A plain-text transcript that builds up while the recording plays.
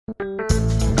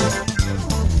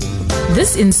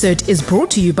This insert is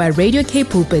brought to you by Radio K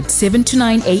Pulpit 7 to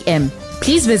 9 a.m.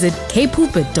 Please visit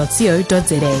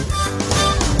kpulpit.co.za.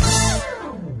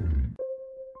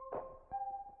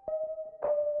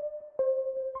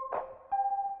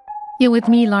 You're with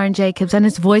me, Lauren Jacobs, and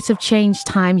it's Voice of Change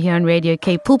time here on Radio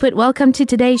K Pulpit. Welcome to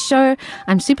today's show.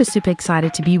 I'm super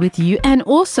excited to be with you and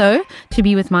also to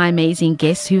be with my amazing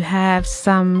guests who have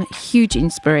some huge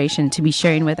inspiration to be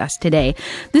sharing with us today.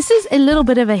 This is a little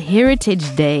bit of a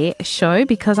Heritage Day show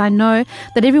because I know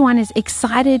that everyone is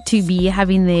excited to be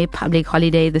having their public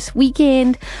holiday this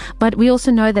weekend, but we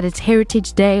also know that it's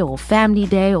Heritage Day or Family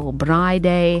Day or Braai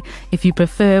Day, if you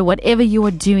prefer. Whatever you are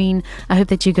doing, I hope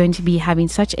that you're going to be having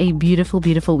such a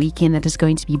beautiful weekend that is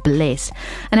going to be blessed.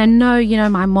 And I know,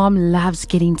 my mom loves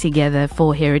getting together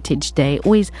for Heritage Day,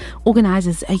 always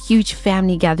organizes a huge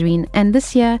family gathering. And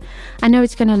this year, I know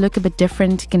it's going to look a bit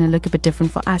different,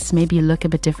 for us, maybe look a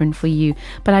bit different for you.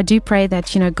 But I do pray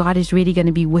that, God is really going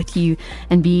to be with you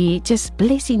and be just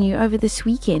blessing you over this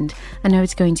weekend. I know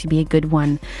it's going to be a good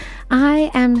one.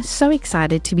 I am so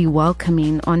excited to be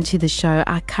welcoming onto the show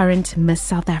our current Miss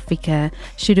South Africa,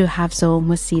 Shudufhadzo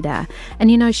Musida. And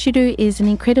Shudu is an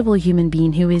incredible human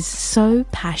being who is so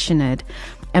passionate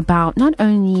about not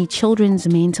only children's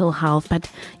mental health,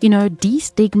 but,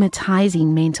 destigmatizing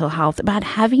mental health, about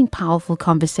having powerful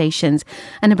conversations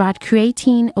and about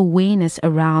creating awareness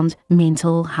around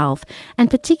mental health, and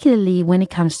particularly when it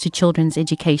comes to children's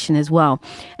education as well.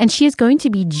 And she is going to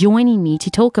be joining me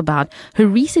to talk about her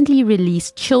recently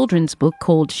released children's book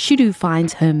called Shudu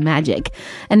Finds Her Magic.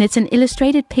 And it's an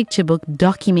illustrated picture book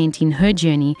documenting her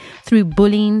journey through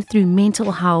bullying, through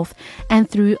mental health, and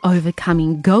through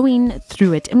going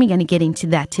through it. And we're going to get into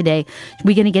that today.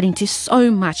 We're going to get into so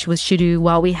much with Shudu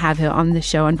while we have her on the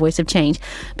show on Voice of Change,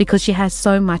 because she has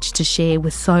so much to share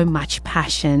with so much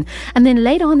passion. And then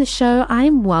later on the show,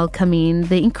 I'm welcoming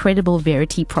the incredible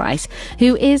Verity Price,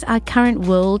 who is our current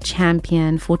world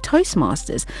champion for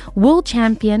Toastmasters, world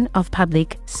champion of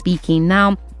public speaking.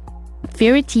 Now,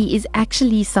 Verity is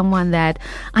actually someone that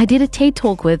I did a TED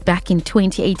Talk with back in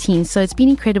 2018. So it's been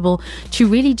incredible to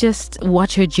really just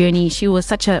watch her journey. She was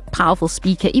such a powerful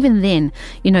speaker. Even then,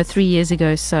 3 years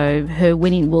ago, so her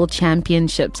winning world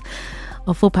championships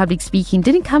for public speaking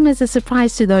didn't come as a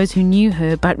surprise to those who knew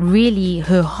her, but really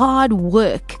her hard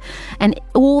work and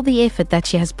all the effort that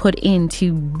she has put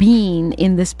into being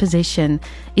in this position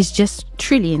is just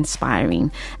truly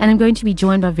inspiring. And I'm going to be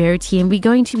joined by Verity, and we're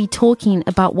going to be talking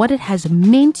about what it has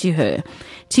meant to her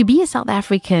to be a South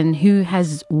African who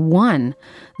has won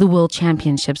the World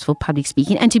Championships for public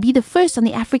speaking, and to be the first on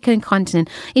the African continent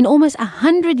in almost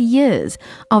 100 years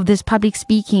of this public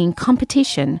speaking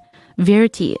competition.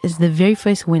 Verity is the very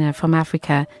first winner from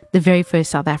Africa, the very first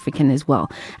South African as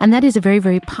well. And that is a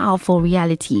very powerful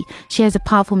reality. She has a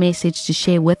powerful message to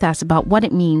share with us about what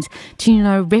it means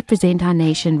to, represent our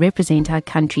nation, represent our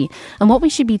country, and what we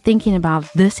should be thinking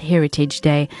about this Heritage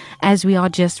Day as we are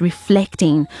just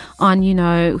reflecting on,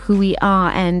 who we are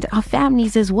and our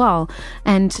families as well.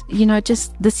 And,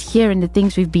 just this year and the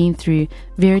things we've been through,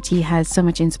 Verity has so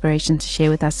much inspiration to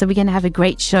share with us. So we're going to have a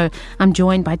great show. I'm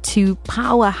joined by two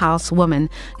powerhouse women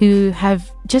who have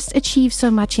just achieved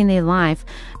so much in their life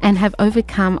and have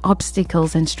overcome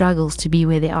obstacles and struggles to be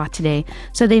where they are today.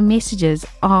 So their messages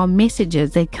are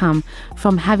messages that come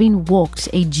from having walked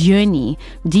a journey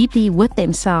deeply with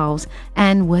themselves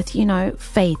and with,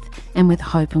 faith and with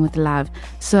hope and with love.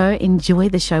 So enjoy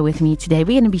the show with me today.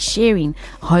 We're going to be sharing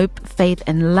hope, faith,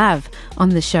 and love on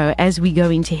the show as we go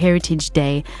into Heritage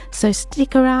Day. So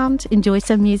stick around, enjoy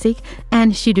some music,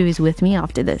 and Shudu is with me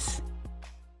after this.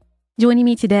 Joining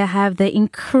me today, I have the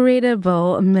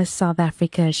incredible Miss South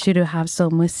Africa,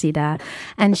 Shudufhadzo Musida.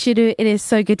 And Shudu, it is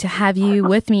so good to have you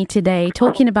with me today,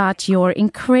 talking about your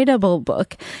incredible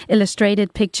book,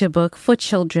 illustrated picture book for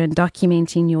children,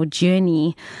 documenting your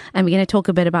journey. And we're going to talk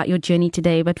a bit about your journey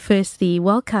today. But firstly,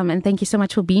 welcome and thank you so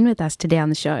much for being with us today on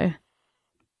the show.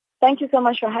 Thank you so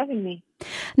much for having me.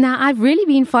 Now, I've really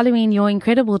been following your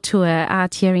incredible tour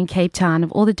out here in Cape Town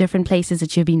of all the different places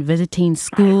that you've been visiting,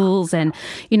 schools and,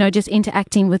 just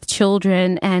interacting with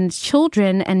children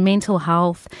and mental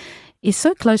health is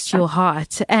so close to your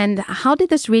heart. And how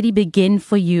did this really begin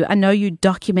for you? I know you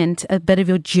document a bit of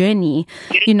your journey,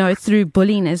 through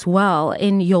bullying as well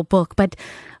in your book, but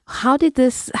how did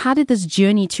this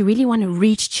journey to really want to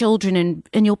reach children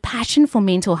and your passion for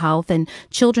mental health and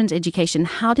children's education,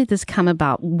 how did this come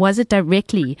about? Was it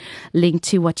directly linked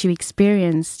to what you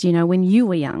experienced, when you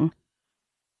were young?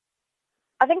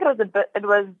 I think it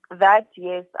was that,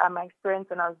 yes, my experience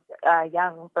when I was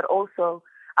young, but also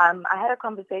I had a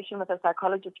conversation with a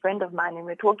psychologist friend of mine, and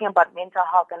we were talking about mental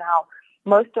health and how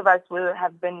most of us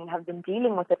have been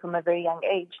dealing with it from a very young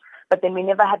age, but then we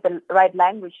never had the right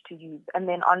language to use. And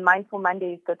then on Mindful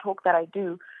Mondays, the talk that I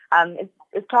do,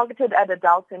 it's targeted at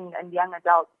adults and young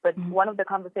adults. But one of the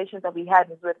conversations that we had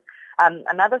was with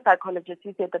another psychologist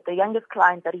who said that the youngest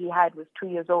client that he had was 2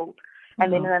 years old.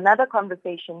 And then in another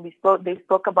conversation, they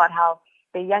spoke about how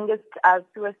the youngest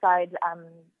suicide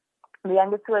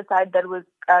that was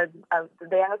the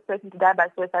youngest person to die by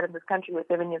suicide in this country was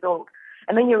 7 years old.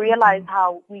 And then you realize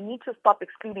how we need to stop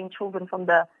excluding children from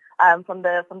the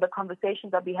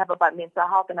conversations that we have about mental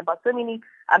health and about so many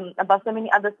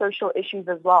other social issues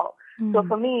as well. So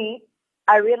for me,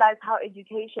 I realize how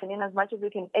education, in as much as we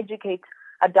can educate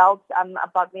adults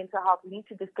about mental health, we need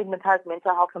to destigmatize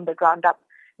mental health from the ground up.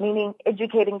 Meaning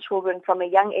educating children from a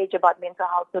young age about mental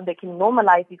health so they can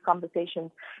normalize these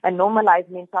conversations and normalize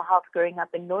mental health growing up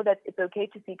and know that it's okay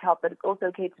to seek help, but it's also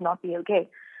okay to not be okay.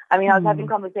 I mean, I was having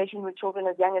conversations with children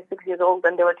as young as 6 years old,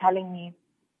 and they were telling me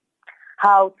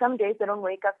how some days they don't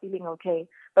wake up feeling okay,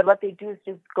 but what they do is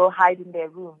just go hide in their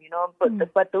room,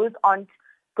 But those aren't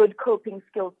good coping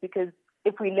skills, because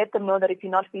if we let them know that if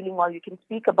you're not feeling well, you can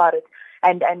speak about it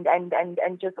and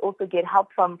just also get help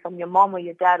from your mom or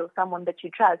your dad or someone that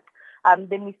you trust,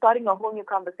 then we're starting a whole new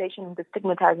conversation into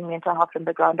stigmatizing mental health from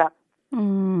the ground up.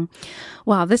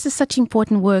 Wow, this is such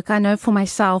important work. I know for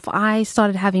myself, I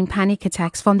started having panic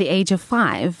attacks from the age of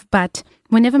 5, but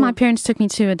whenever my parents took me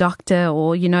to a doctor,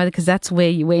 or, because that's where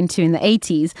you went to in the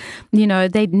 80s,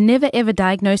 they'd never ever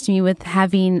diagnosed me with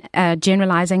having a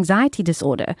generalized anxiety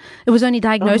disorder. It was only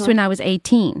diagnosed when I was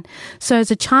 18. So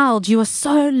as a child, you are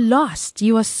so lost.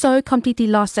 You are so completely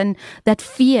lost. And that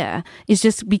fear is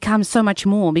just becomes so much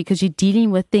more because you're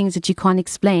dealing with things that you can't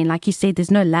explain. Like you said, there's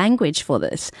no language for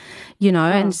this,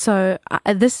 and so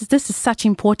this is such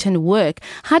important work.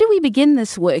 How do we begin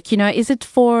this work? Is it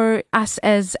for us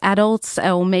as adults,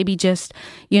 or maybe just,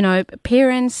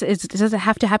 parents? Does it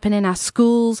have to happen in our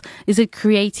schools? Is it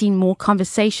creating more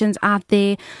conversations out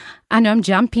there? I know I'm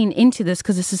jumping into this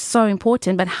because this is so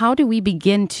important, but how do we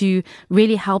begin to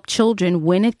really help children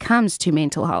when it comes to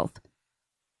mental health?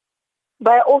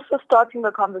 By also starting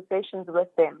the conversations with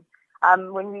them.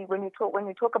 When we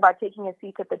talk about taking a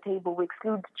seat at the table, we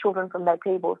exclude children from that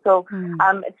table. So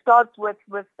it starts with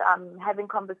having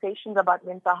conversations about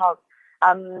mental health.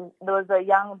 There was a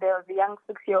young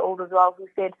 6-year-old as well who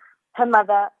said her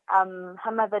mother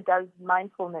does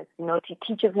mindfulness. She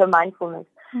teaches her mindfulness,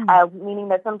 meaning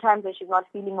that sometimes when she's not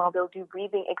feeling well, they'll do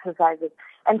breathing exercises.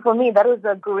 And for me, that was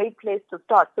a great place to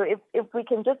start. So if we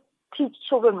can just teach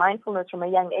children mindfulness from a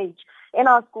young age in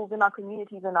our schools, in our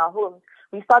communities, in our homes,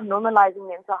 we start normalizing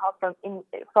mental health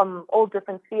from all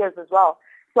different spheres as well.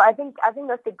 So I think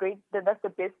that's the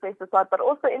best place to start. But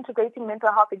also integrating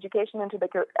mental health education into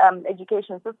the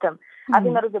education system. I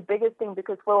think that is the biggest thing,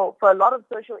 because for a lot of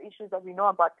social issues that we know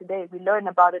about today, we learn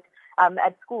about it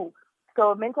at school.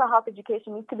 So mental health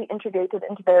education needs to be integrated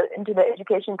into the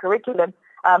education curriculum,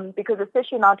 because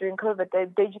especially now during COVID, the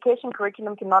education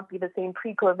curriculum cannot be the same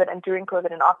pre-COVID and during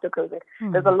COVID and after COVID.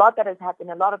 There's a lot that has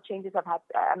happened. A lot of changes have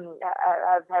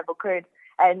occurred,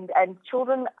 and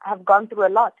children have gone through a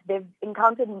lot. They've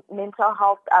encountered mental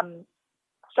health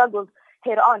struggles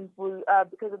head on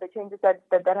because of the changes that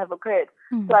have occurred.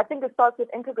 So I think it starts with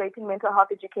integrating mental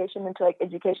health education into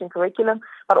education curriculum,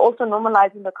 but also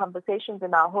normalizing the conversations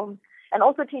in our homes, and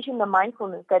also teaching the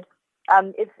mindfulness that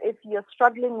if you're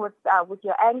struggling with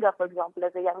your anger, for example,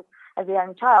 as a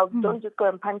young child, don't just go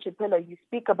and punch a pillow. You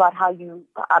speak about how you're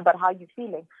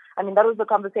feeling. I mean, that was the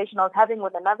conversation I was having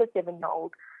with another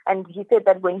 7-year-old, and he said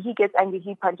that when he gets angry,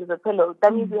 he punches a pillow.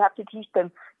 That means we have to teach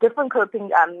them different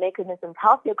coping mechanisms,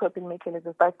 healthier coping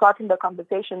mechanisms, by starting the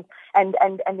conversations and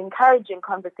encouraging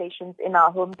conversations in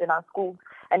our homes, in our schools,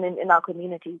 and in our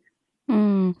communities.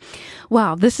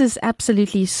 Wow, this is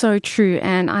absolutely so true,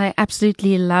 and I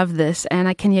absolutely love this, and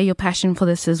I can hear your passion for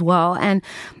this as well. And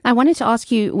I wanted to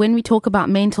ask you, when we talk about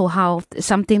mental health,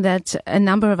 something that a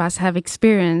number of us have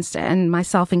experienced, and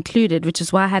myself included, which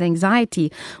is why I had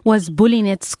anxiety, was bullying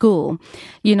at school.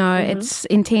 It's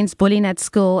intense bullying at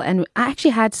school, and I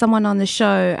actually had someone on the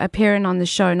show, a parent on the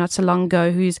show not so long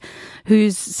ago,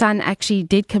 whose son actually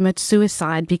did commit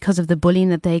suicide because of the bullying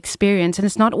that they experienced. And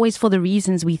it's not always for the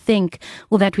reasons we think,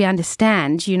 or that we understand.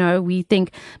 We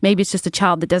think maybe it's just a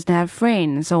child that doesn't have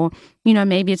friends, or,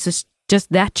 maybe it's just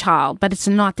that child, but it's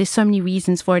not. There's so many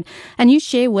reasons for it. And you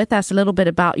share with us a little bit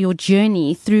about your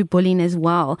journey through bullying as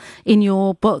well in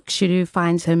your book, Shudu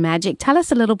Finds Her Magic. Tell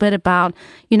us a little bit about,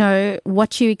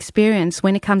 what you experience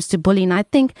when it comes to bullying. I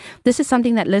think this is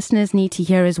something that listeners need to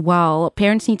hear as well.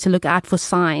 Parents need to look out for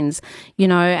signs,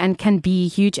 and can be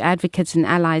huge advocates and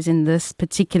allies in this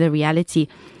particular reality.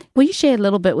 Will you share a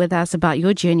little bit with us about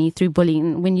your journey through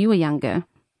bullying when you were younger?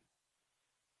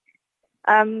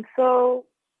 So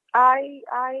I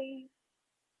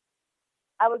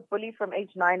was bullied from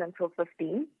age 9 until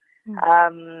 15.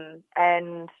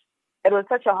 And it was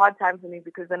such a hard time for me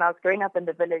because when I was growing up in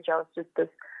the village, I was just this,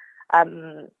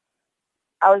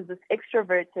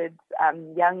 extroverted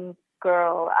young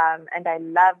girl, and I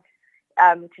loved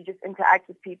to just interact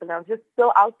with people. And I was just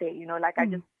so out there, I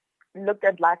just looked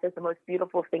at life as the most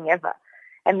beautiful thing ever.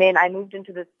 And then I moved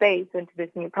into this space, into this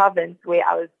new province where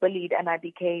I was bullied, and I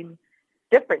became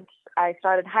different. I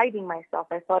started hiding myself.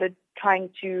 I started trying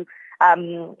to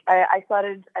I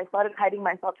started hiding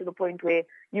myself to the point where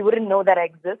you wouldn't know that I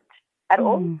exist at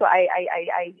all. So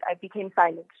I became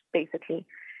silent, basically.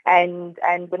 And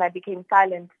when I became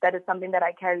silent, that is something that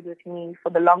I carried with me for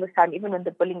the longest time, even when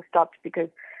the bullying stopped, because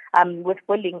with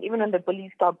bullying, even when the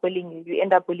bullies stop bullying you, you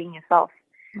end up bullying yourself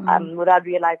without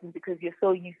realizing, because you're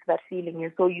so used to that feeling.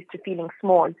 You're so used to feeling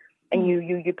small. And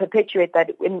you perpetuate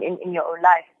that in your own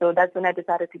life. So that's when I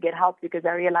decided to get help, because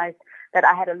I realized that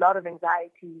I had a lot of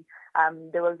anxiety.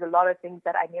 There was a lot of things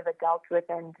that I never dealt with,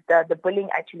 and the bullying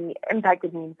actually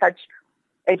impacted me in such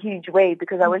a huge way,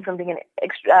 because I went from being an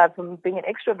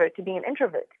extrovert to being an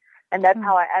introvert, and that's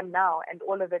how I am now. And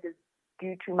all of it is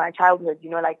due to my childhood.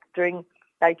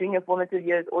 During your formative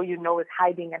years, all you know is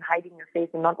hiding your face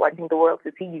and not wanting the world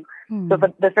to see you. So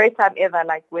for the first time ever,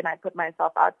 when I put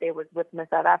myself out there, was with Miss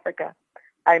South Africa.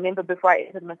 I remember before I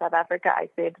entered Miss South Africa, I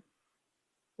said,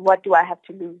 what do I have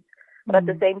to lose? But at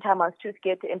the same time, I was too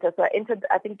scared to enter. So I entered,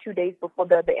 I think, 2 days before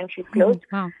the entry closed,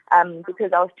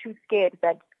 because I was too scared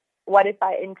that what if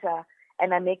I enter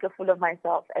and I make a fool of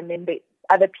myself, and then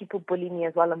other people bully me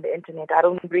as well on the internet? I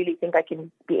don't really think I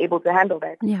can be able to handle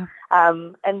that. Yeah.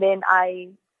 And then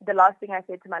the last thing I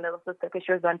said to my little sister, because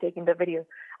she was on taking the video,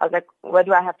 I was like, what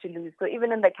do I have to lose? So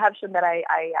even in the caption that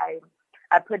I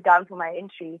put down for my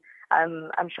entry,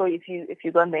 I'm sure if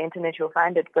you go on the internet, you'll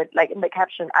find it. But in the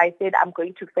caption, I said, I'm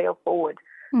going to fail forward.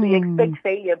 So you expect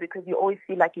failure because you always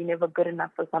feel like you're never good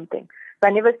enough for something. So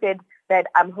I never said that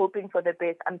I'm hoping for the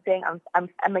best. I'm saying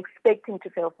I'm expecting to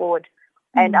fail forward.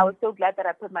 And I was so glad that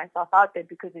I put myself out there,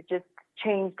 because it just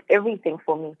changed everything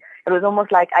for me. It was almost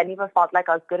like I never felt like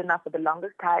I was good enough for the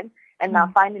longest time. And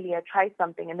now finally I tried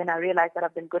something, and then I realized that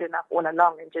I've been good enough all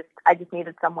along, and I just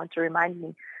needed someone to remind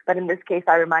me. But in this case,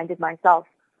 I reminded myself.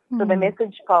 So the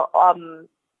message that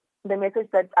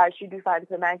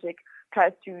Shudufhadzo Magic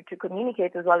tries to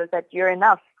communicate as well is that you're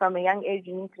enough. From a young age,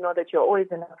 you need to know that you're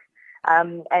always enough.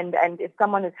 And if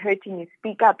someone is hurting you,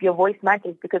 speak up. Your voice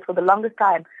matters, because for the longest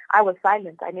time, I was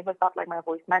silent. I never felt like my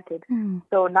voice mattered.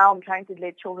 So now I'm trying to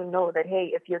let children know that,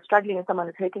 hey, if you're struggling and someone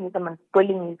is hurting you, someone's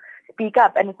bullying you, speak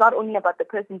up. And it's not only about the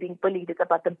person being bullied, it's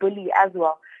about the bully as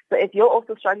well. So if you're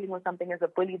also struggling with something as a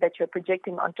bully that you're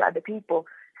projecting onto other people,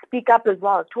 speak up as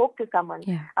well. Talk to someone.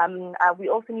 Yeah. We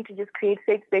also need to just create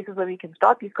safe spaces where we can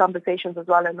start these conversations as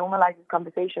well, and normalize these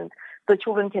conversations, so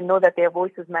children can know that their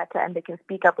voices matter and they can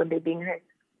speak up when they're being hurt.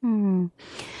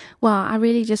 Well, I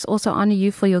really just also honor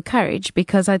you for your courage,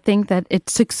 because I think that it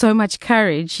took so much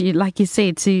courage, like you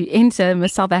said, to enter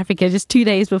Miss South Africa just 2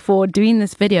 days before doing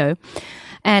this video.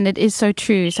 And it is so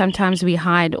true. Sometimes we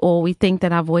hide, or we think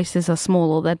that our voices are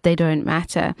small, or that they don't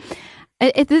matter.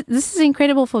 This is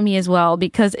incredible for me as well,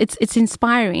 because it's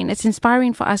inspiring. It's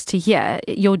inspiring for us to hear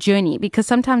your journey, because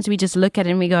sometimes we just look at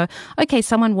it and we go, okay,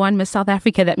 someone won Miss South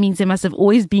Africa. That means they must have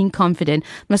always been confident,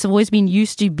 must have always been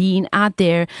used to being out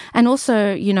there, and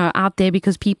also, out there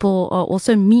because people are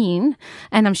also mean.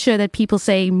 And I'm sure that people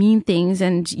say mean things,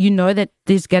 and that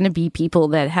there's going to be people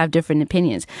that have different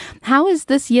opinions. How has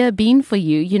this year been for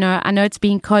you? I know it's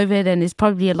been COVID, and there's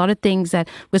probably a lot of things that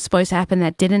were supposed to happen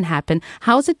that didn't happen.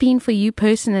 How has it been for you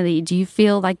personally? Do you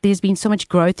feel like there's been so much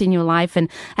growth in your life?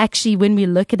 And actually, when we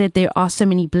look at it, there are so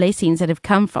many blessings that have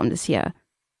come from this year.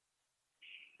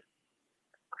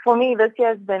 For me, this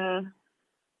year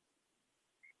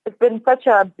it's been such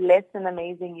a blessed and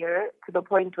amazing year, to the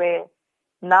point where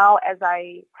now, as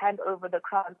I hand over the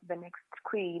crown to the next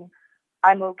queen,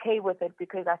 I'm okay with it,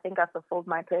 because I think I've fulfilled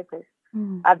my purpose.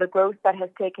 The growth that has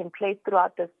taken place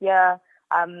throughout this year,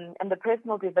 and the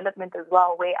personal development as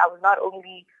well, where I was not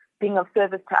only being of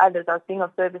service to others, I was being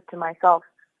of service to myself.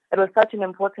 It was such an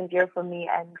important year for me,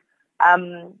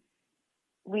 and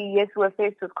we were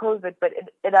faced with COVID, but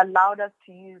it allowed us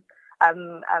to use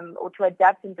or to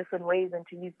adapt in different ways, and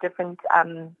to use different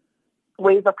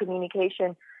ways of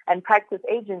communication and practice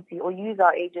agency, or use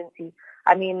our agency.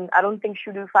 I mean, I don't think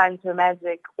Shudufhadzo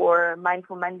Magic or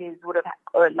Mindful Mondays would have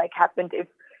happened if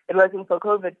it wasn't for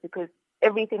COVID, because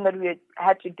everything that we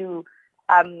had to do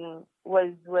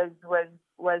was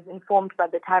was informed by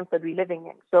the times that we're living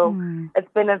in. So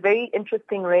it's been a very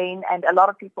interesting reign, and a lot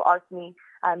of people ask me,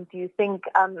 do you think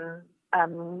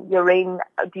your reign,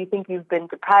 do you think you've been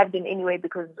deprived in any way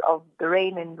because of the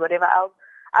reign and whatever else?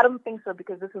 I don't think so,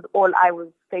 because this is all I was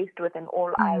faced with and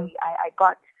all I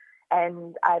got.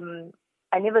 And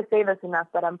I never say this enough,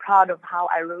 but I'm proud of how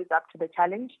I rose up to the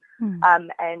challenge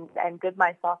and did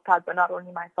myself proud, but not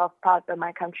only myself proud, but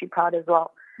my country proud as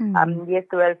well. Yes,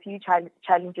 there were a few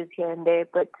challenges here and there,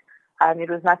 but it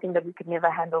was nothing that we could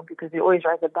never handle, because we always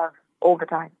rise above all the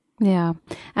time. Yeah,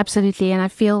 absolutely. And I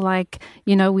feel like,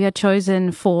 we are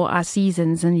chosen for our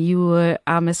seasons, and you were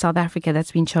Miss South Africa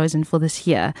that's been chosen for this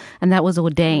year. And that was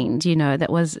ordained,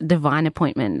 that was divine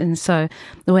appointment. And so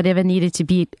whatever needed to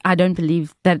be, I don't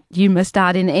believe that you missed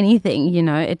out in anything,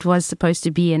 it was supposed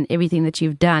to be, and everything that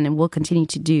you've done and will continue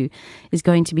to do is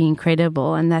going to be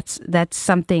incredible. And that's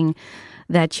something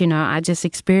that, I just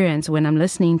experience when I'm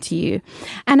listening to you.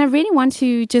 And I really want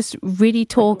to just really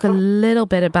talk a little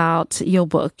bit about your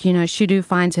book, Shudu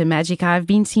Finds Her Magic. I've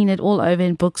been seeing it all over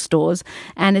in bookstores,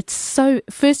 and it's so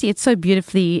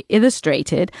beautifully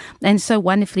illustrated and so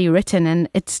wonderfully written. And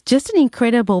it's just an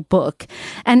incredible book.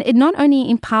 And it not only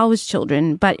empowers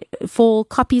children, but for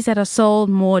copies that are sold,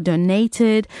 more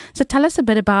donated. So tell us a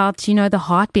bit about, the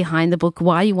heart behind the book,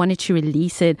 why you wanted to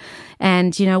release it,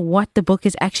 and, what the book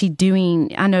is actually doing.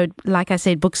 I know, like I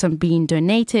said, books are being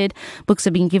donated, books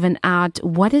are being given out.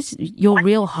 What is your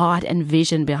real heart and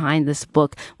vision behind this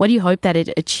book? What do you hope that it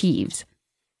achieves?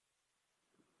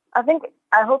 I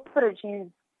hope it achieves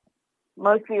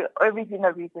mostly everything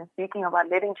that we've been speaking about,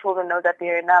 letting children know that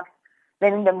they're enough,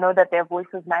 letting them know that their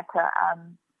voices matter,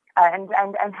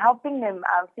 and helping them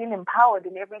feel empowered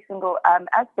in every single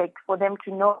aspect, for them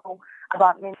to know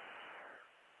about mental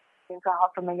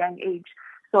health from a young age.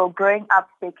 So growing up,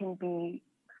 they can be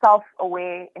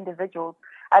self-aware individuals.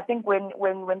 I think when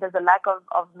there's a lack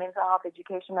of mental health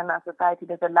education in our society,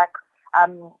 there's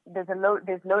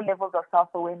low levels of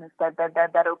self-awareness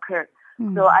that occur.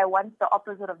 So I want the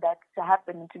opposite of that to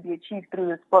happen and to be achieved through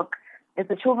this book. It's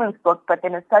a children's book, but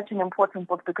then it's such an important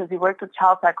book because we worked with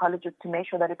child psychologists to make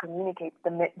sure that it communicates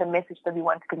the message that we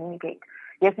want to communicate.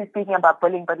 Yes, we're speaking about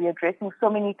bullying, but we're addressing so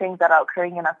many things that are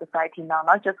occurring in our society now,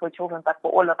 not just for children, but for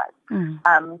all of us.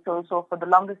 So for the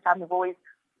longest time, no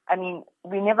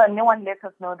one lets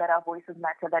us know that our voices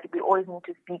matter, that we always need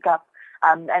to speak up.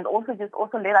 And also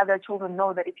let other children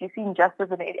know that if you see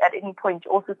injustice at any point,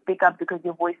 also speak up, because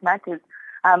your voice matters.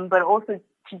 But also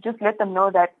to just let them know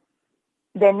that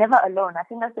they're never alone. I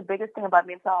think that's the biggest thing about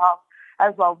mental health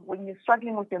as well. When you're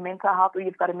struggling with your mental health, or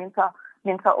you've got a mental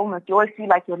illness, you always feel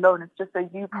like you're alone. It's just a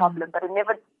you problem, but it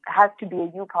never has to be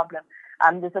a you problem.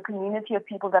 There's a community of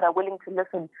people that are willing to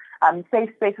listen, safe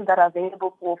spaces that are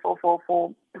available for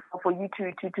you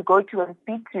to go to and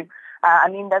speak to.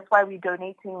 That's why we're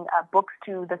donating books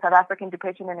to the South African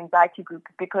Depression and Anxiety Group,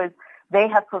 because they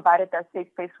have provided that safe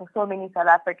space for so many South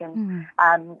Africans,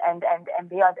 and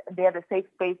they are the safe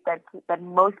space that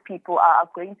most people are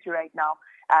going through right now,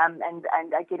 and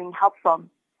are getting help from.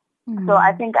 So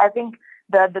I think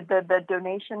the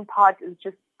donation part is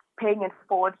just paying it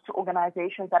forward to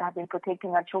organizations that have been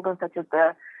protecting our children, such as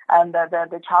the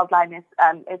Childline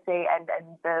SA and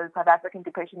the South African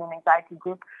Depression and Anxiety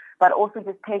Group, but also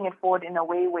just paying it forward in a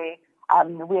way where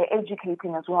we're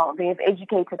educating as well. They have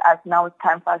educated us. Now it's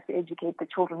time for us to educate the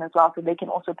children as well, so they can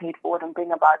also pay it forward and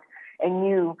bring about a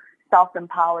new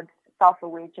self-empowered,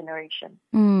 self-aware generation.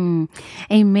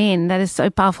 Amen. That is so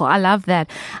powerful. I love that.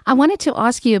 I wanted to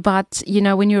ask you about,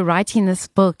 when you were writing this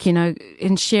book,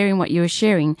 and sharing what you were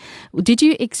sharing, did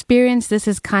you experience this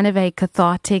as kind of a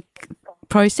cathartic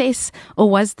process, or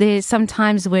was there some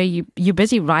times where you're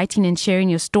busy writing and sharing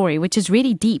your story, which is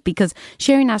really deep, because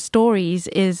sharing our stories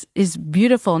is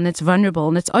beautiful, and it's vulnerable,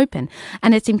 and it's open,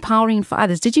 and it's empowering for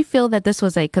others? Did you feel that this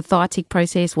was a cathartic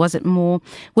process? Was it more,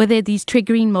 were there these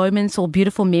triggering moments or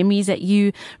beautiful memories that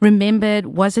you remembered?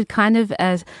 Was it kind of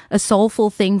a soulful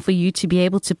thing for you to be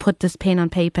able to put this pen on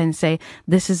paper and say,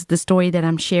 this is the story that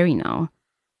I'm sharing now?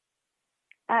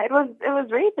 It was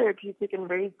very therapeutic and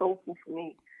very soulful for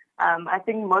me. I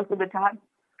think most of the time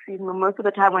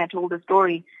when I told the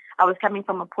story, I was coming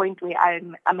from a point where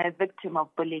I'm a victim of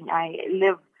bullying. I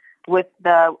live with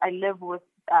some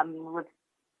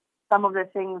of the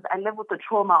things. I live with the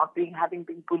trauma of having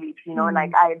been bullied.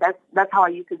 That's how I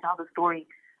used to tell the story.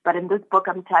 But in this book,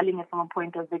 I'm telling it from a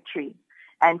point of victory.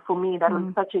 And for me, that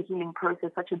was such a healing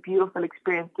process, such a beautiful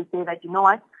experience to say that, you know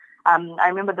what? I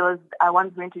remember I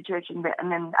once went to church and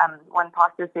then one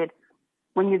pastor said,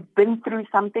 when you've been through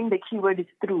something, the key word is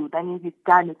through. That means it's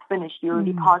done, it's finished, you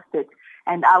already passed it.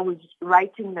 And I was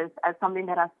writing this as something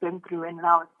that I've been through, and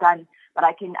now it's done. but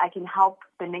I can help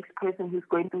the next person who's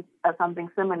going through something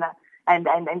similar, and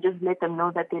just let them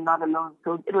know that they're not alone.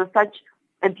 So it was such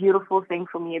a beautiful thing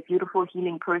for me, a beautiful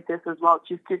healing process as well,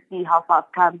 just to see how far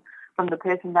I've come from the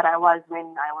person that I was when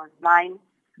I was 9 to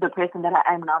the person that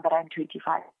I am now that I'm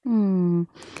 25.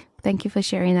 Thank you for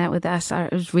sharing that with us. I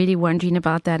was really wondering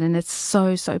about that, and it's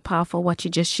so, so powerful what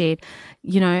you just shared.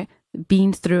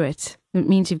 Being through it. It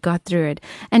means you've got through it.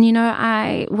 And,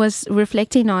 I was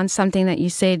reflecting on something that you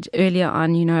said earlier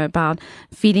on, about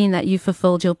feeling that you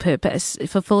fulfilled your purpose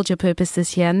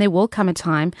this year. And there will come a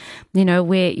time,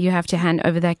 where you have to hand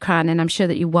over that crown. And I'm sure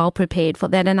that you're well prepared for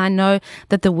that. And I know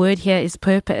that the word here is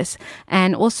purpose.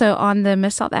 And also on the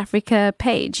Miss South Africa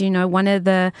page, one of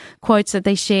the quotes that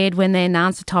they shared when they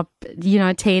announced the top,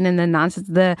 10 and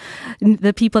announced the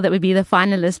people that would be the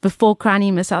finalists before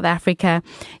crowning Miss South Africa,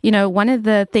 one of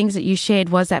the things that you shared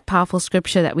was that powerful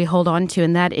scripture that we hold on to,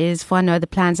 and that is, "For I know the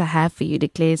plans I have for you,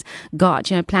 declares God."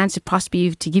 Plans to prosper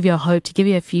you, to give you a hope, to give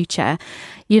you a future.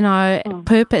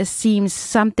 Purpose seems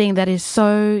something that is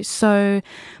so, so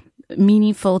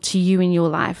meaningful to you in your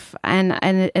life, and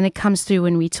it comes through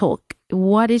when we talk.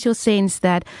 What is your sense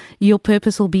that your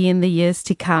purpose will be in the years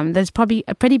to come? That's probably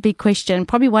a pretty big question,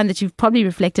 probably one that you've probably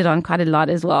reflected on quite a lot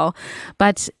as well.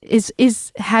 But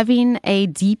is having a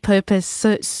deep purpose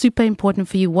so super important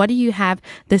for you? What do you have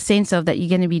the sense of that you're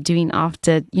going to be doing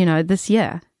after, this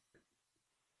year?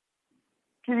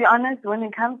 To be honest, when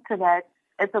it comes to that,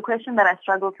 it's a question that I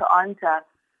struggle to answer,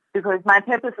 because my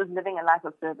purpose is living a life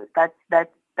of service.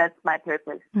 That's my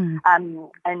purpose. And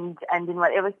in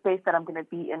whatever space that I'm going to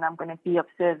be in, I'm going to be of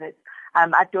service.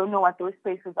 I don't know what those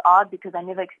spaces are, because I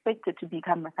never expected to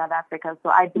become Miss South Africa. So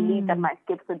I believe that my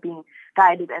steps are being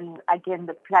guided, and again,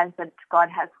 the plans that God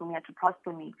has for me are to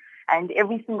prosper me. And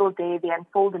every single day they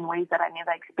unfold in ways that I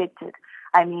never expected.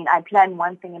 I mean, I plan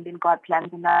one thing and then God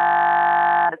plans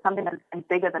another, something that is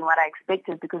bigger than what I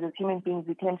expected, because as human beings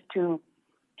we tend to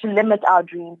limit our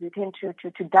dreams. We tend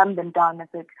to dumb them down a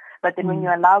bit. But then when you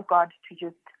allow God to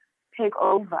just take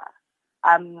over,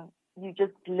 you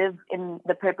just live in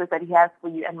the purpose that He has for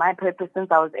you. And my purpose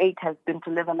since I was 8 has been to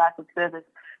live a life of service.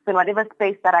 So in whatever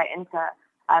space that I enter,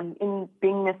 in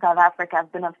being Miss South Africa,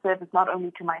 I've been of service not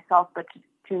only to myself, but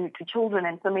to children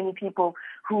and so many people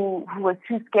who were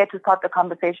too scared to start the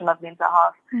conversation of mental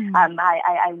health.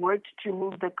 I worked to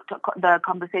move the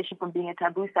conversation from being a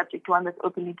taboo subject to one that's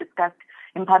openly discussed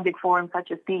in public forums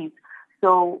such as these.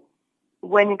 So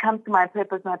when it comes to my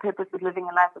purpose is living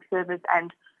a life of service,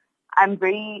 and I'm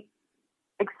very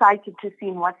excited to see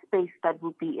in what space that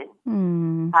will be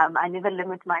in. I never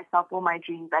limit myself or my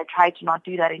dreams. I try to not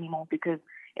do that anymore, because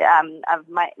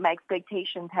my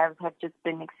expectations have just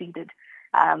been exceeded.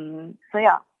 So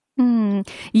yeah.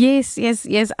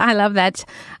 Yes. I love that.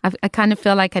 I kind of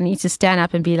feel like I need to stand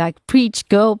up and be like, preach,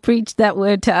 girl, preach that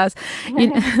word to us.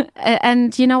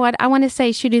 And you know what? I want to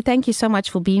say, Shudu, thank you so much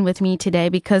for being with me today,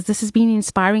 because this has been an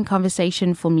inspiring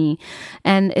conversation for me.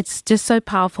 And it's just so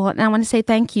powerful. And I want to say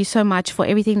thank you so much for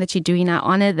everything that you're doing. I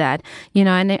honor that,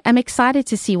 and I'm excited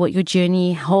to see what your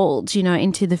journey holds,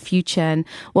 into the future, and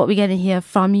what we're going to hear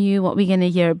from you, what we're going to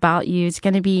hear about you. It's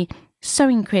going to be so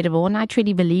incredible, and I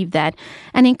truly believe that.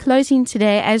 And in closing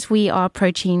today, as we are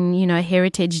approaching,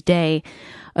 Heritage Day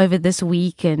over this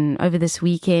week and over this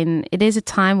weekend, it is a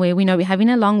time where we know we're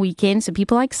having a long weekend, so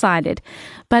people are excited.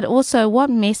 But also, what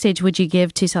message would you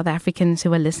give to South Africans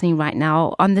who are listening right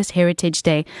now on this Heritage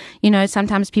Day?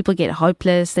 Sometimes people get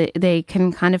hopeless. They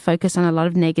can kind of focus on a lot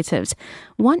of negatives.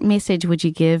 What message would you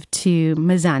give to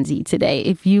Mzansi today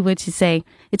if you were to say,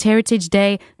 it's Heritage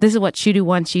Day, this is what Shudu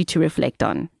wants you to reflect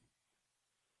on?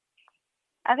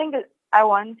 I think that I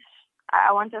want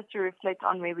us to reflect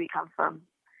on where we come from.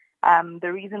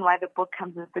 The reason why the book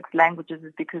comes in 6 languages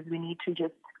is because we need to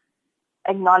just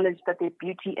acknowledge that there's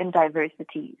beauty in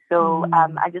diversity. So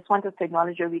I just want us to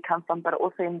acknowledge where we come from, but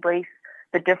also embrace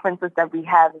the differences that we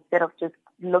have, instead of just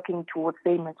looking towards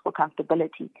sameness for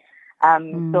comfortability.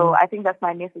 So I think that's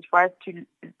my message for us,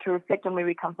 to reflect on where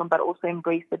we come from, but also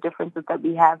embrace the differences that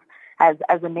we have as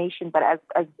a nation, but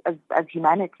as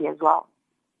humanity as well.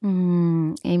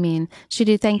 Amen.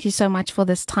 Shudu, thank you so much for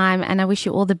this time, and I wish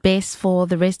you all the best for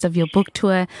the rest of your book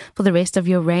tour, for the rest of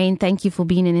your reign. Thank you for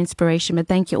being an inspiration, but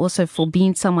thank you also for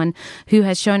being someone who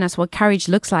has shown us what courage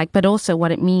looks like, but also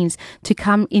what it means to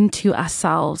come into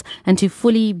ourselves and to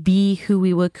fully be who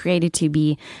we were created to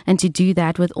be, and to do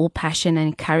that with all passion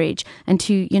and courage, and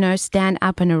to, stand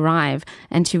up and arrive,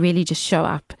 and to really just show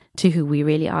up to who we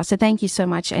really are. So thank you so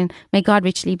much, and may God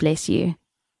richly bless you.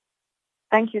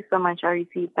 Thank you so much,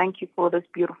 Verity. Thank you for this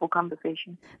beautiful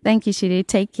conversation. Thank you, Shudu.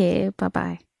 Take care.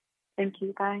 Bye-bye. Thank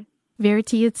you. Bye.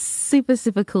 Verity, it's super,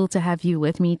 super cool to have you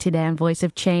with me today on Voice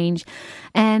of Change.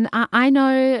 And I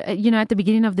know, at the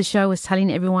beginning of the show, I was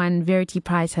telling everyone Verity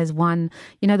Price has won,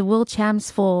 the world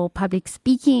champs for public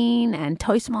speaking and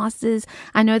Toastmasters.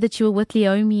 I know that you were with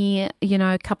Leomi,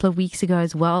 a couple of weeks ago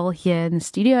as well here in the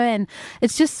studio. And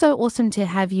it's just so awesome to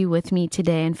have you with me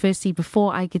today. And firstly,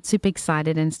 before I get super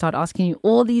excited and start asking you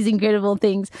all these incredible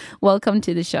things, welcome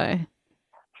to the show.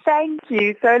 Thank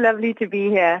you. So lovely to be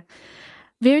here.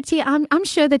 Verity, I'm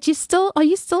sure that are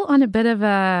you still on a bit of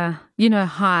a,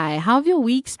 high? How have your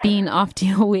weeks been after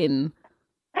your win?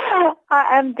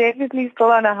 I am definitely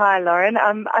still on a high, Lauren.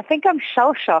 I think I'm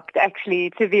shell-shocked,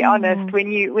 actually, to be honest,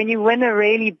 when you win a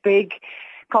really big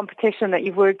competition that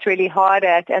you've worked really hard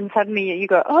at, and suddenly you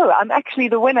go, oh, I'm actually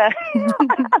the winner.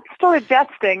 I'm still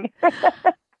adjusting.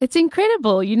 It's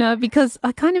incredible, because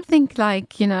I kind of think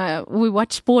we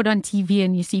watch sport on TV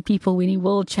and you see people winning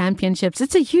world championships.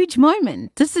 It's a huge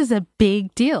moment. This is a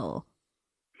big deal.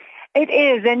 It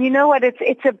is. And you know what?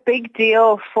 It's a big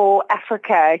deal for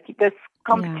Africa. This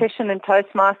competition in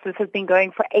Toastmasters has been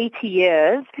going for 80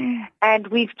 years and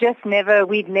we've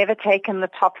never taken the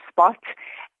top spot.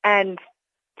 And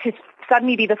to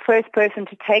suddenly be the first person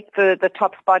to take the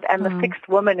top spot and the sixth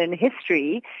woman in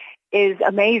history is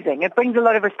amazing. It brings a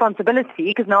lot of responsibility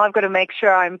because now I've got to make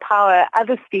sure I empower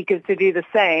other speakers to do the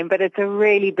same, but it's a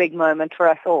really big moment for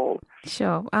us all.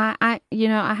 Sure. I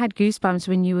had goosebumps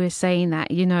when you were saying that,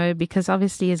 because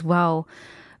obviously as well,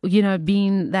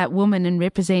 being that woman and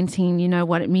representing,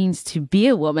 what it means to be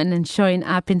a woman and showing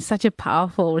up in such a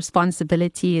powerful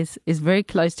responsibility is very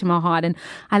close to my heart. And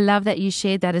I love that you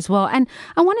shared that as well. And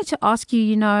I wanted to ask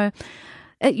you,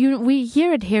 we're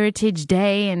here at Heritage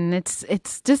Day, and it's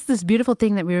just this beautiful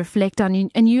thing that we reflect on.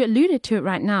 And you alluded to it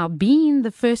right now, being the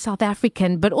first South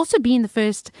African, but also being the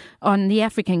first on the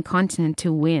African continent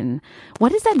to win.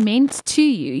 What has that meant to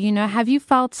you? Have you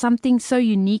felt something so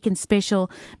unique and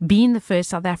special being the first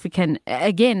South African?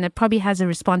 Again, it probably has a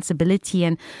responsibility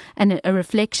and a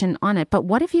reflection on it. But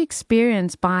what have you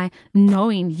experienced by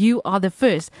knowing you are the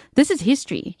first? This is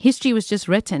history. History was just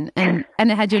written, and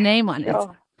it had your name on it.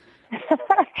 Sure.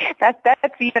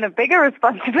 That's even a bigger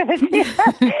responsibility.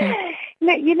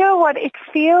 You know what? It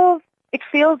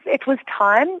was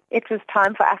time. It was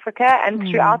time for Africa. And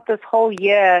throughout this whole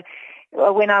year,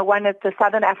 when I won at the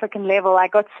Southern African level, I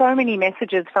got so many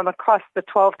messages from across the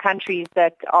 12 countries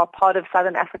that are part of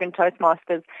Southern African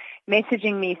Toastmasters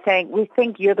messaging me saying, we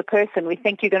think you're the person. We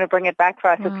think you're going to bring it back for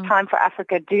us. It's time for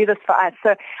Africa. Do this for us.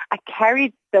 So I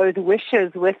carried those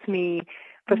wishes with me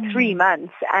for 3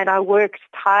 months, and I worked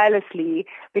tirelessly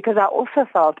because I also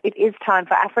felt it is time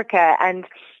for Africa. And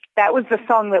that was the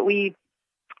song that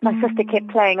my sister kept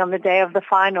playing on the day of the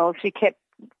final. She kept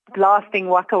blasting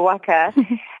Waka Waka,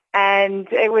 and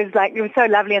it was so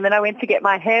lovely. And then I went to get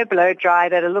my hair blow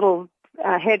dried at a little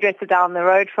hairdresser down the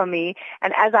road from me,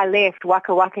 and as I left,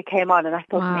 Waka Waka came on, and I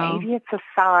thought, maybe it's a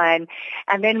sign.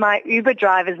 And then my Uber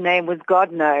driver's name was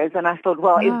God Knows, and I thought,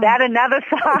 well, is that another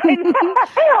sign?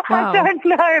 I don't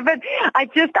know, but I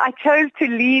chose to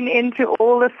lean into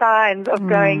all the signs of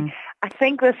going, I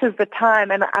think this is the time,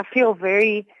 and I feel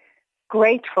very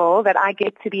grateful that I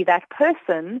get to be that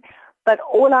person, but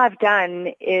all I've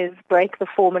done is break the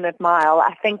 4-minute mile.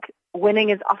 I think winning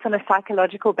is often a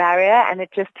psychological barrier, and it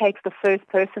just takes the first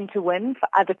person to win for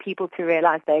other people to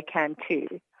realize they can too.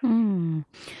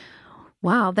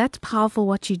 Wow, that's powerful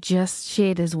what you just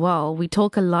shared as well. We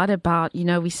talk a lot about,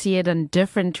 we see it in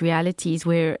different realities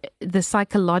where the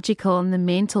psychological and the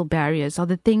mental barriers are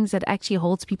the things that actually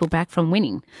holds people back from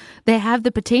winning. They have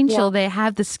the potential, they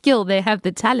have the skill, they have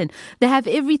the talent, they have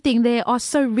everything, they are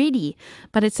so ready,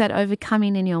 but it's that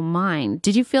overcoming in your mind.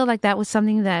 Did you feel like that was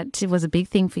something that was a big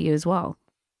thing for you as well?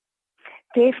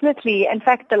 Definitely. In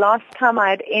fact, the last time I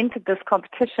had entered this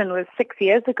competition was 6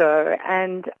 years ago,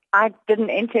 and I didn't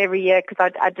enter every year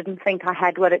because I didn't think I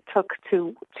had what it took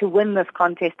to win this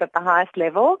contest at the highest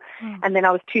level. And then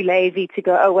I was too lazy to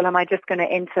go, oh, well, am I just going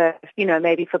to enter,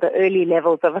 maybe for the early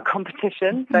levels of a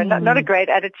competition? So not a great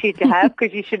attitude to have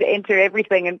because you should enter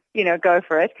everything and, go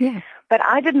for it. Yeah. But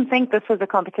I didn't think this was a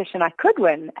competition I could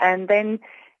win. And then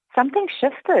something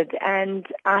shifted, and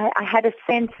I had a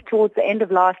sense towards the end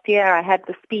of last year. I had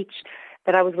the speech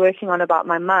that I was working on about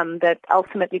my mum that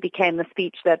ultimately became the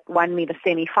speech that won me the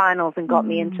semi-finals and got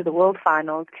me into the world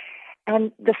finals.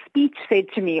 And the speech said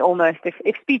to me almost,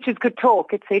 if speeches could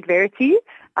talk, it said, Verity,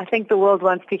 I think the world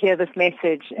wants to hear this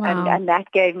message. And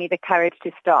that gave me the courage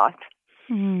to start.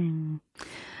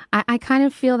 I kind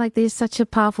of feel like there's such a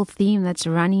powerful theme that's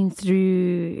running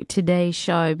through today's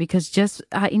show, because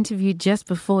I interviewed just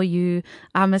before you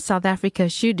Miss South Africa,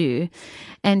 Shudu,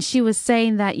 and she was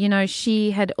saying that,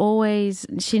 she had always,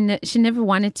 she never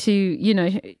wanted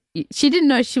to, she didn't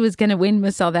know she was going to win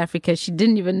Miss South Africa. She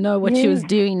didn't even know what she was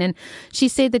doing. And she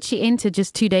said that she entered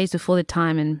just 2 days before the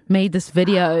time and made this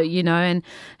video, and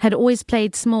had always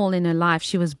played small in her life.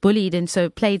 She was bullied, and so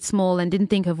played small and didn't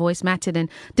think her voice mattered and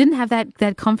didn't have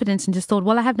that confidence, and just thought,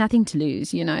 well, I have nothing to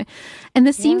lose, And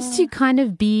this seems to kind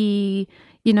of be,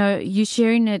 you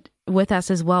sharing it with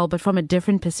us as well, but from a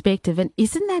different perspective. And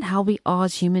isn't that how we are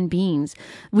as human beings?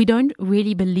 We don't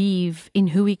really believe in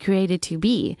who we created to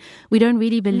be. We don't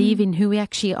really believe in who we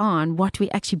actually are and what we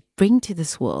actually bring to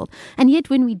this world. And yet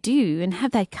when we do and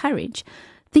have that courage,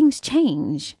 things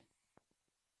change.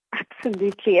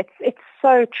 Absolutely. It's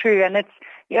so true. And it's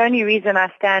the only reason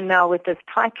I stand now with this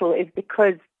title is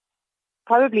because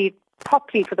probably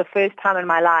for the first time in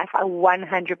my life, I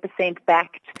 100%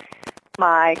 backed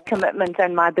my commitment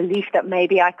and my belief that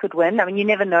maybe I could win. I mean, you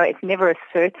never know. It's never a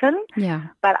certain. Yeah.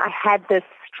 But I had this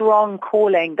strong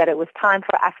calling that it was time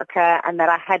for Africa and that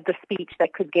I had the speech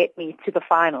that could get me to the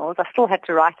finals. I still had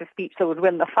to write a speech that would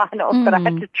win the finals, but I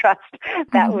had to trust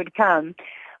that would come.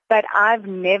 But I've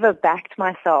never backed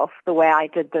myself the way I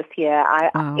did this year.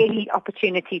 Any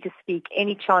opportunity to speak,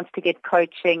 any chance to get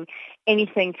coaching,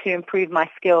 anything to improve my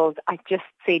skills, I just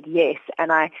said yes.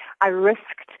 And I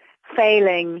risked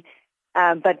failing,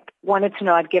 but wanted to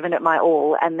know I'd given it my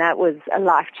all. And that was a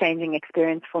life-changing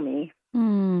experience for me.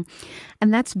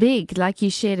 And that's big, like you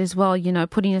shared as well,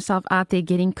 putting yourself out there,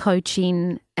 getting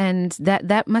coaching, and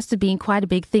that must have been quite a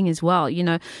big thing as well.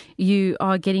 You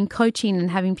are getting coaching and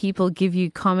having people give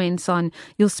you comments on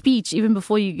your speech even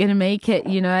before you're going to make it,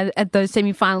 at those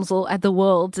semifinals or at the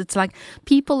Worlds. It's like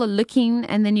people are looking,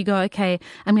 and then you go, okay,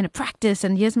 I'm going to practice,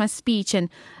 and here's my speech. And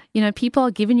people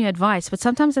are giving you advice, but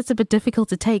sometimes that's a bit difficult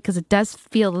to take because it does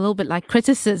feel a little bit like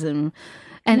criticism.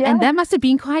 And that must have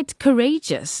been quite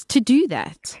courageous to do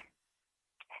that.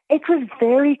 It was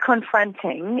very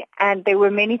confronting, and there were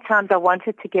many times I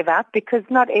wanted to give up because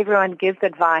not everyone gives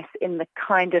advice in the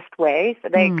kindest way. So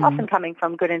they're often coming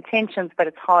from good intentions, but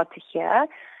it's hard to hear.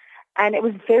 And it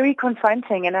was very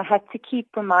confronting, and I had to keep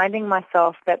reminding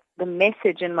myself that the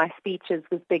message in my speeches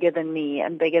was bigger than me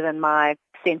and bigger than my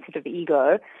sensitive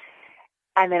ego.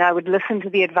 And then I would listen to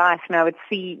the advice, and I would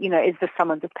see, is this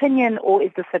someone's opinion or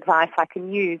is this advice I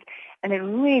can use? And it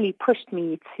really pushed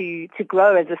me to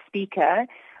grow as a speaker.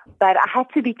 But I had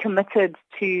to be committed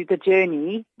to the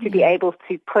journey to be able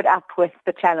to put up with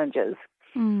the challenges.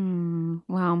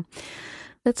 Wow.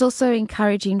 That's also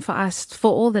encouraging for us,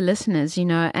 for all the listeners,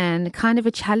 and kind of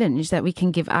a challenge that we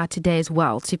can give out today as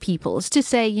well to people. Is to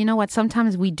say,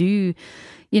 sometimes we do,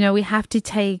 we have to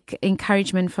take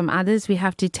encouragement from others. We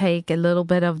have to take a little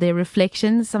bit of their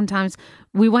reflections. Sometimes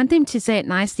we want them to say it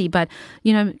nicely, but,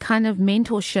 kind of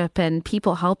mentorship and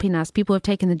people helping us, people who have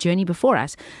taken the journey before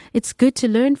us. It's good to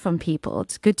learn from people.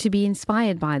 It's good to be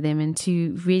inspired by them and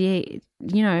to really,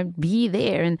 be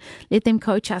there and let them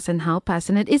coach us and help us.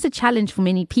 And it is a challenge for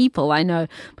many people, I know,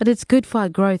 but it's good for our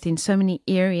growth in so many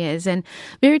areas. And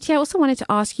Verity, I also wanted to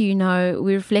ask you,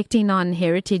 we're reflecting on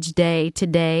Heritage Day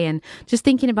today and just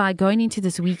thinking about going into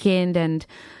this weekend and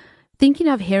thinking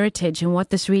of heritage and what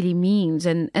this really means,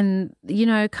 and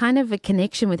kind of a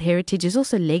connection with heritage is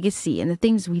also legacy and the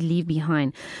things we leave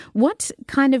behind. What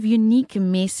kind of unique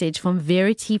message from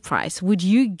Verity Price would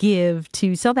you give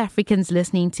to South Africans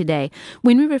listening today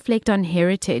when we reflect on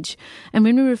heritage and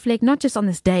when we reflect not just on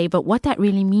this day, but what that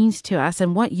really means to us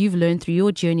and what you've learned through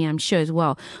your journey, I'm sure as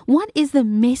well? What is the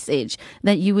message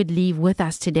that you would leave with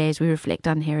us today as we reflect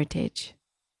on heritage?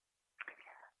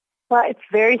 Well, it's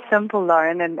very simple,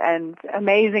 Lauren, and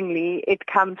amazingly, it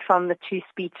comes from the two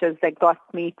speeches that got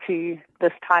me to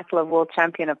this title of World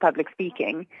Champion of Public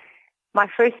Speaking. My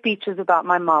first speech was about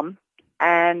my mom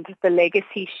and the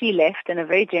legacy she left in a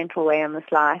very gentle way in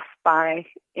this life by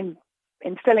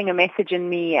instilling a message in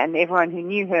me and everyone who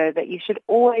knew her that you should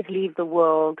always leave the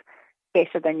world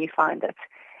better than you find it.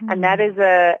 And that is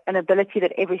an ability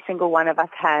that every single one of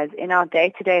us has. In our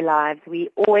day-to-day lives, we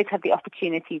always have the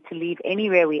opportunity to leave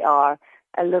anywhere we are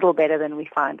a little better than we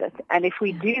find it. And if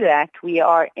we do that, we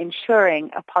are ensuring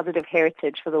a positive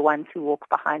heritage for the ones who walk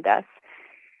behind us.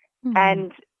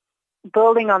 And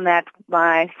building on that,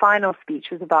 my final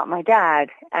speech was about my dad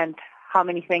and how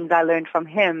many things I learned from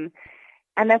him.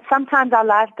 And that sometimes our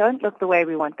lives don't look the way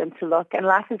we want them to look. And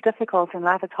life is difficult and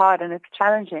life is hard and it's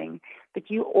challenging.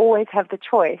 But you always have the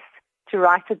choice to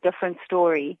write a different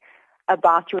story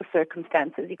about your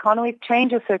circumstances. You can't always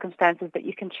change your circumstances, but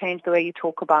you can change the way you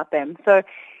talk about them. So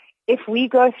if we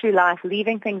go through life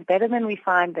leaving things better than we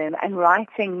find them and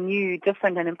writing new,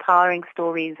 different and empowering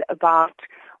stories about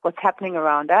what's happening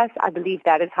around us, I believe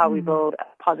that is how we build a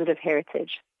positive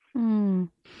heritage.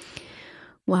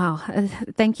 Wow.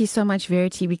 Thank you so much,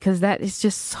 Verity, because that is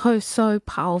just so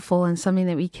powerful and something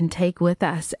that we can take with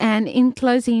us. And in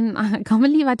closing, I can't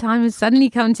believe our time has suddenly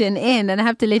come to an end and I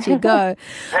have to let you go.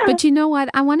 But you know what?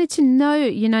 I wanted to know,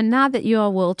 now that you're a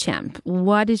world champ,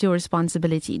 what is your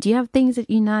responsibility? Do you have things that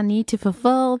you now need to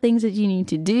fulfill, things that you need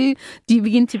to do? Do you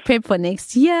begin to prep for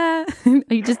next year? Are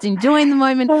you just enjoying the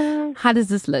moment? How does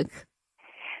this look?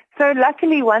 So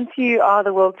luckily, once you are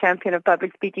the world champion of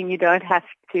public speaking, you don't have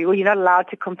to, or you're not allowed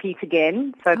to compete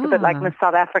again. So it's a bit like Miss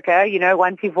South Africa,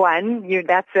 once you've won,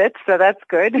 that's it. So that's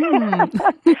good.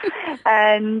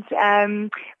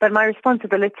 But my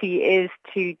responsibility is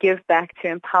to give back, to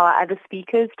empower other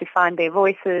speakers to find their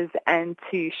voices and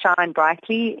to shine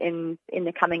brightly in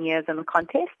the coming years in the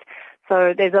contest.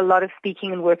 So there's a lot of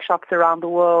speaking and workshops around the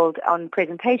world on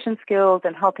presentation skills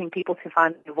and helping people to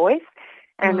find their voice.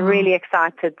 And really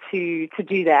excited to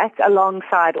do that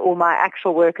alongside all my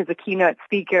actual work as a keynote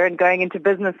speaker and going into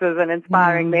businesses and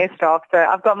inspiring their staff. So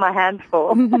I've got my hands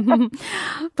full.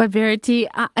 But Verity,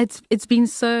 it's been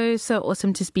so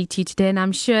awesome to speak to you today. And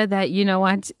I'm sure that,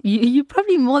 you're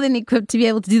probably more than equipped to be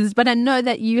able to do this. But I know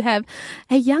that you have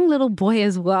a young little boy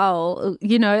as well,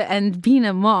 and being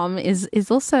a mom is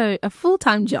also a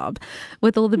full-time job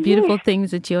with all the beautiful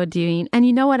things that you're doing. And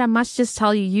you know what? I must just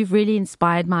tell you, you've really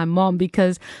inspired my mom,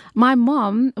 because my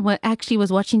mom actually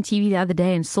was watching TV the other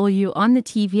day and saw you on the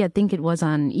TV. I think it was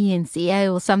on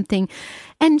ENCA or something.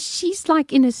 And she's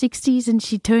like in her 60s, and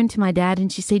she turned to my dad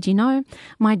and she said,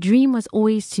 my dream was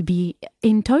always to be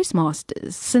in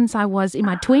Toastmasters since I was in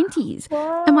my 20s.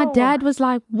 Wow. And my dad was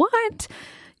like, what?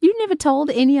 You never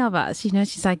told any of us.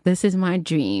 She's like, this is my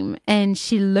dream. And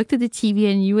she looked at the TV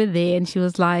and you were there, and she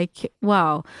was like,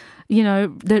 wow.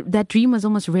 That dream was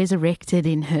almost resurrected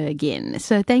in her again.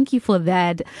 So thank you for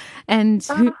that. And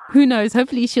who knows,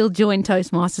 hopefully she'll join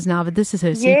Toastmasters now, but this is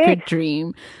her secret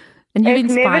dream. And you've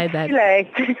inspired that.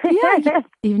 It's never too late. Yeah,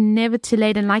 you're never too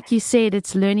late. And like you said,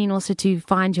 it's learning also to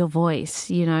find your voice,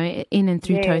 in and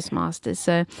through Toastmasters.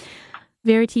 So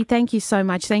Verity, thank you so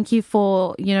much. Thank you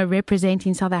for,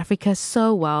 representing South Africa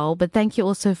so well, but thank you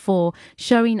also for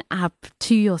showing up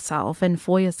to yourself and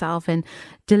for yourself and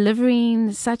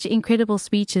delivering such incredible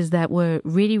speeches that were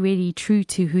really, really true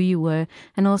to who you were,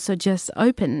 and also just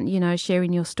open,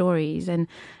 sharing your stories. And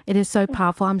it is so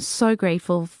powerful. I'm so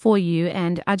grateful for you.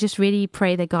 And I just really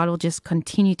pray that God will just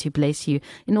continue to bless you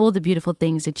in all the beautiful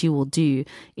things that you will do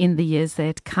in the years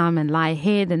that come and lie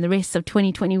ahead and the rest of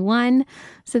 2021.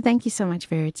 So thank you so much,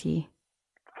 Verity.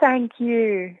 Thank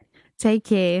you. Take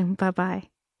care. Bye-bye.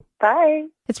 Bye.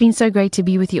 It's been so great to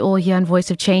be with you all here on Voice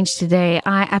of Change today.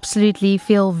 I absolutely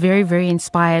feel very, very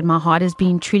inspired. My heart has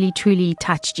been truly, truly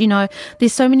touched.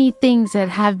 There's so many things that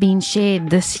have been shared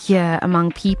this year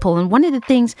among people. And one of the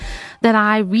things that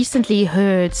I recently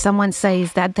heard someone say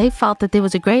is that they felt that there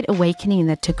was a great awakening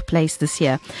that took place this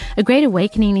year, a great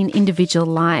awakening in individual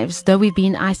lives. Though we've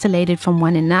been isolated from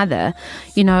one another,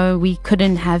 we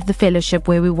couldn't have the fellowship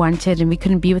where we wanted, and we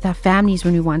couldn't be with our families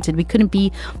when we wanted. We couldn't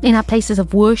be in our places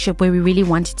of worship where we really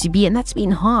wanted to be, and that's been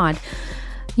hard.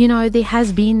 There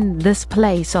has been this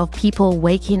place of people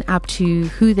waking up to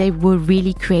who they were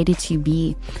really created to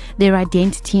be, their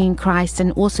identity in Christ,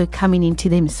 and also coming into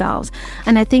themselves.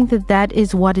 And I think that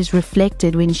is what is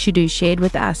reflected when Shudu shared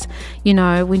with us,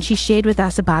 when she shared with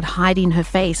us about hiding her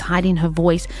face, hiding her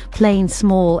voice, playing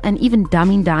small, and even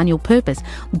dumbing down your purpose,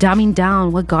 dumbing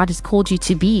down what God has called you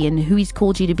to be and who He's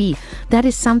called you to be. That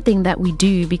is something that we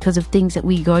do because of things that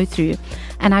we go through.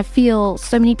 And I feel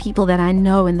so many people that I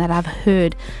know and that I've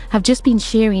heard have just been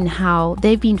sharing how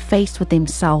they've been faced with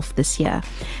themselves this year.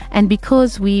 And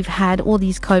because we've had all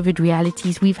these COVID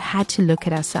realities, we've had to look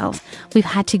at ourselves. We've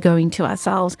had to go into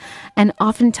ourselves. And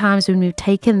oftentimes when we've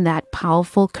taken that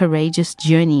powerful, courageous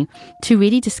journey to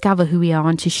really discover who we are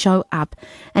and to show up,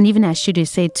 and even as Shudu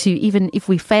said, to even if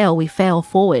we fail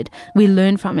forward. We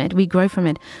learn from it. We grow from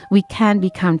it. We can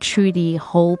become truly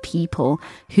whole people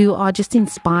who are just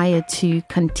inspired to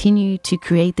continue to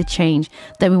create the change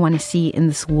that we want to see in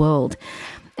this world.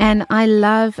 And I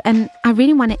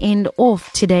really want to end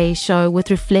off today's show with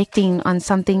reflecting on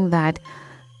something that,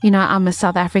 our Miss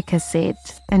South Africa said.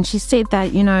 And she said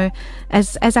that,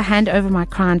 as I hand over my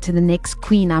crown to the next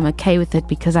queen, I'm okay with it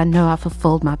because I know I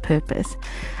fulfilled my purpose.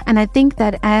 And I think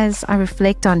that as I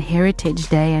reflect on Heritage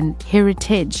Day and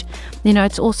heritage,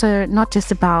 it's also not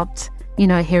just about,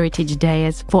 Heritage Day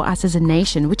as for us as a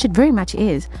nation, which it very much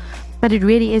is. But it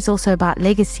really is also about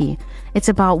legacy. It's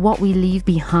about what we leave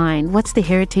behind. What's the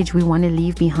heritage we want to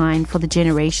leave behind for the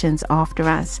generations after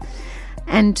us?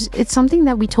 And it's something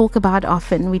that we talk about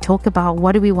often. We talk about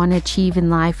what do we want to achieve in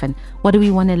life and what do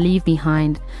we want to leave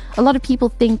behind. A lot of people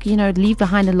think, leave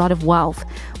behind a lot of wealth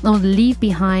or leave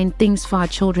behind things for our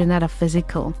children that are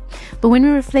physical. But when we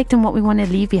reflect on what we want to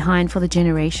leave behind for the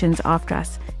generations after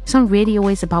us, it's not really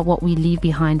always about what we leave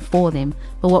behind for them,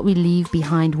 but what we leave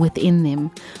behind within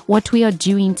them. What we are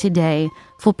doing today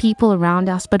for people around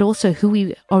us, but also who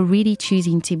we are really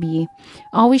choosing to be.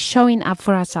 Are we showing up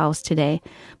for ourselves today?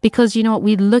 Because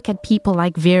we look at people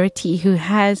like Verity, who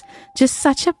has just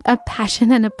such a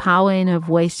passion and a power in her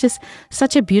voice, just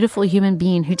such a beautiful human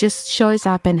being who just shows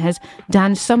up and has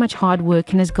done so much hard work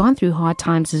and has gone through hard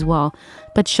times as well,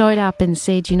 but showed up and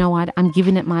said, you know what, I'm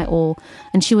giving it my all.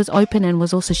 And she was open and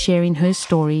was also sharing her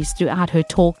stories throughout her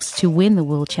talks to win the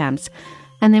world champs.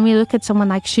 And then we look at someone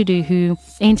like Shudu, who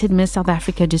entered Miss South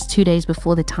Africa just 2 days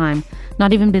before the time,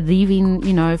 not even believing,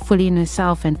 fully in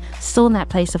herself and still in that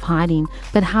place of hiding.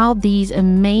 But how these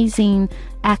amazing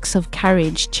acts of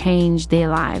courage changed their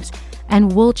lives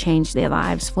and will change their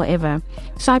lives forever.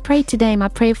 So I pray today, my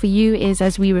prayer for you is,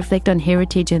 as we reflect on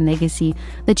heritage and legacy,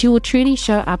 that you will truly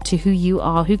show up to who you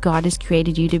are, who God has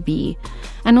created you to be.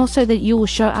 And also that you will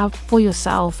show up for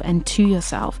yourself and to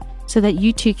yourself, so that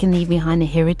you too can leave behind a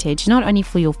heritage, not only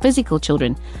for your physical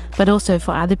children, but also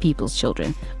for other people's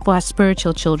children, for our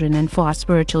spiritual children, and for our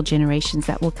spiritual generations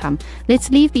that will come. Let's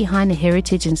leave behind a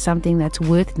heritage and something that's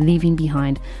worth leaving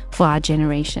behind for our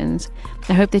generations.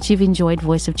 I hope that you've enjoyed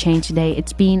Voice of Change today.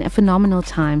 It's been a phenomenal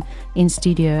time in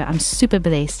studio. I'm super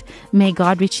blessed. May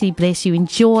God richly bless you.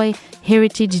 Enjoy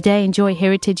Heritage Day, enjoy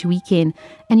Heritage Weekend.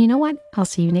 And you know what? I'll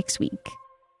see you next week.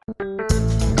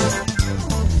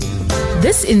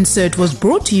 This insert was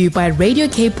brought to you by Radio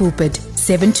K Pulpit,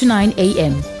 7 to 9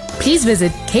 a.m. Please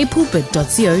visit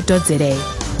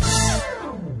kpulpit.co.za.